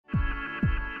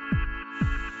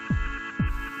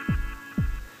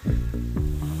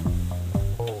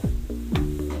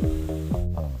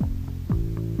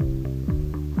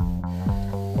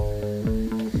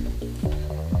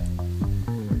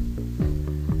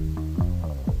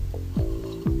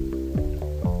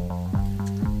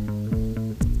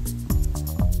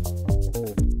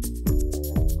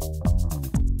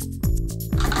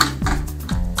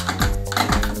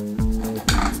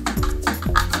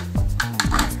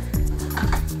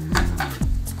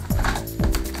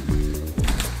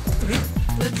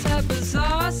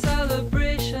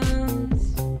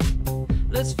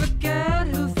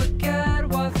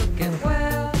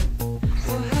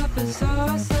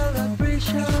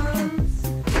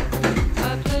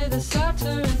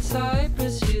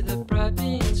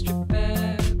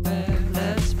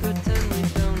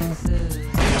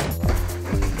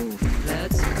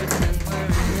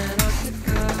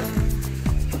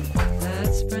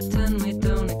pretend we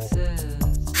don't exist.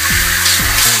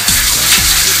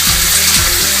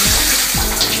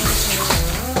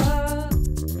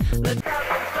 Let's have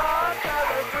a star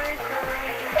celebration.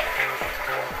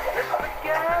 Let's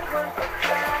forget what's the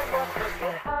plan, let's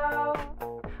forget how.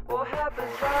 We'll have a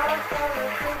star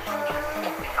celebration.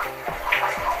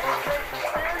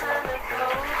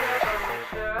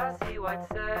 I see white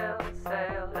sail,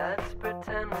 sail. Let's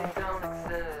pretend we don't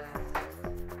exist.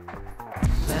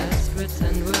 Let's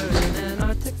pretend we're in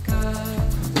Antarctica.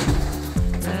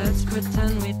 Let's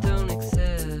pretend we don't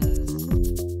exist.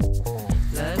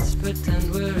 Let's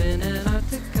pretend we're in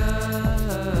Antarctica.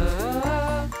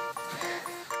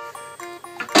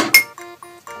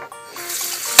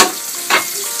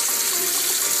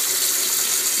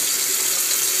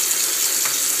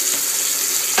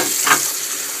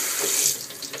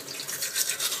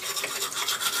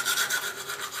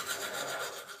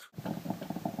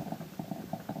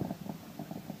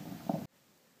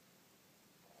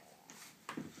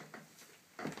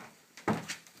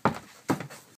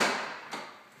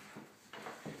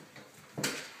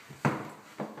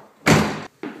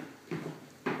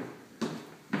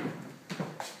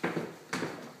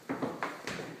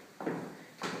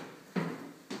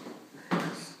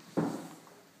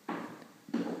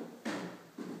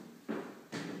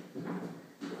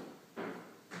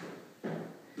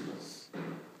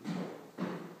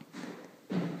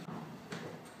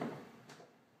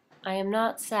 I am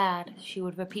not sad, she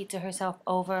would repeat to herself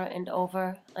over and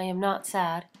over. I am not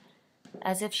sad,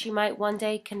 as if she might one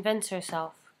day convince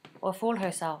herself, or fool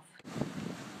herself,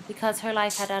 because her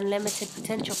life had unlimited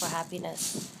potential for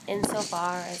happiness,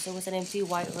 insofar as it was an empty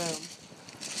white room.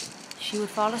 She would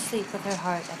fall asleep with her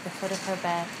heart at the foot of her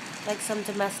bed, like some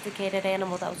domesticated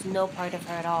animal that was no part of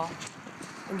her at all.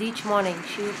 And each morning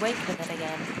she would wake with it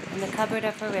again, in the cupboard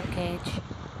of her ribcage,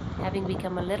 having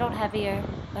become a little heavier,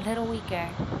 a little weaker,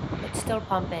 but still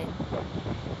pumping.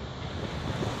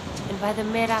 And by the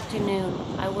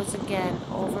mid-afternoon, I was again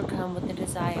overcome with the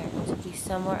desire to be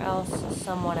somewhere else,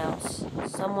 someone else,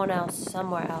 someone else,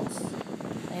 somewhere else.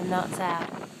 I am not sad.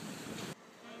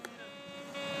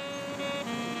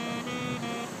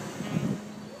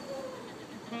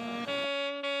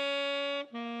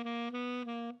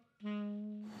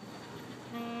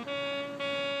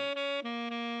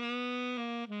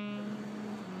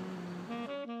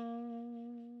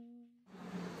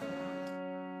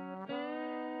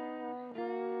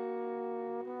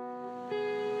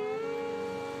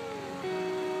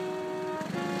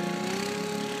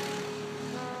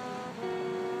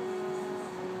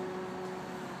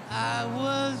 I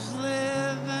was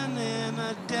living in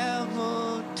a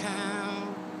devil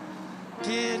town.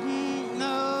 Didn't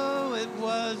know it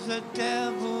was a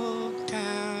devil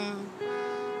town.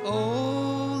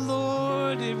 Oh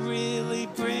Lord, it really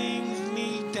brings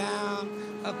me down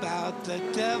about the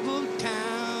devil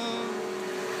town.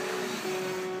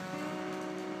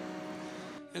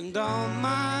 And all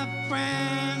my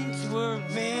friends were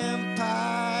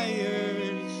vampires.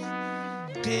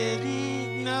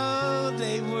 Didn't know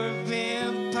they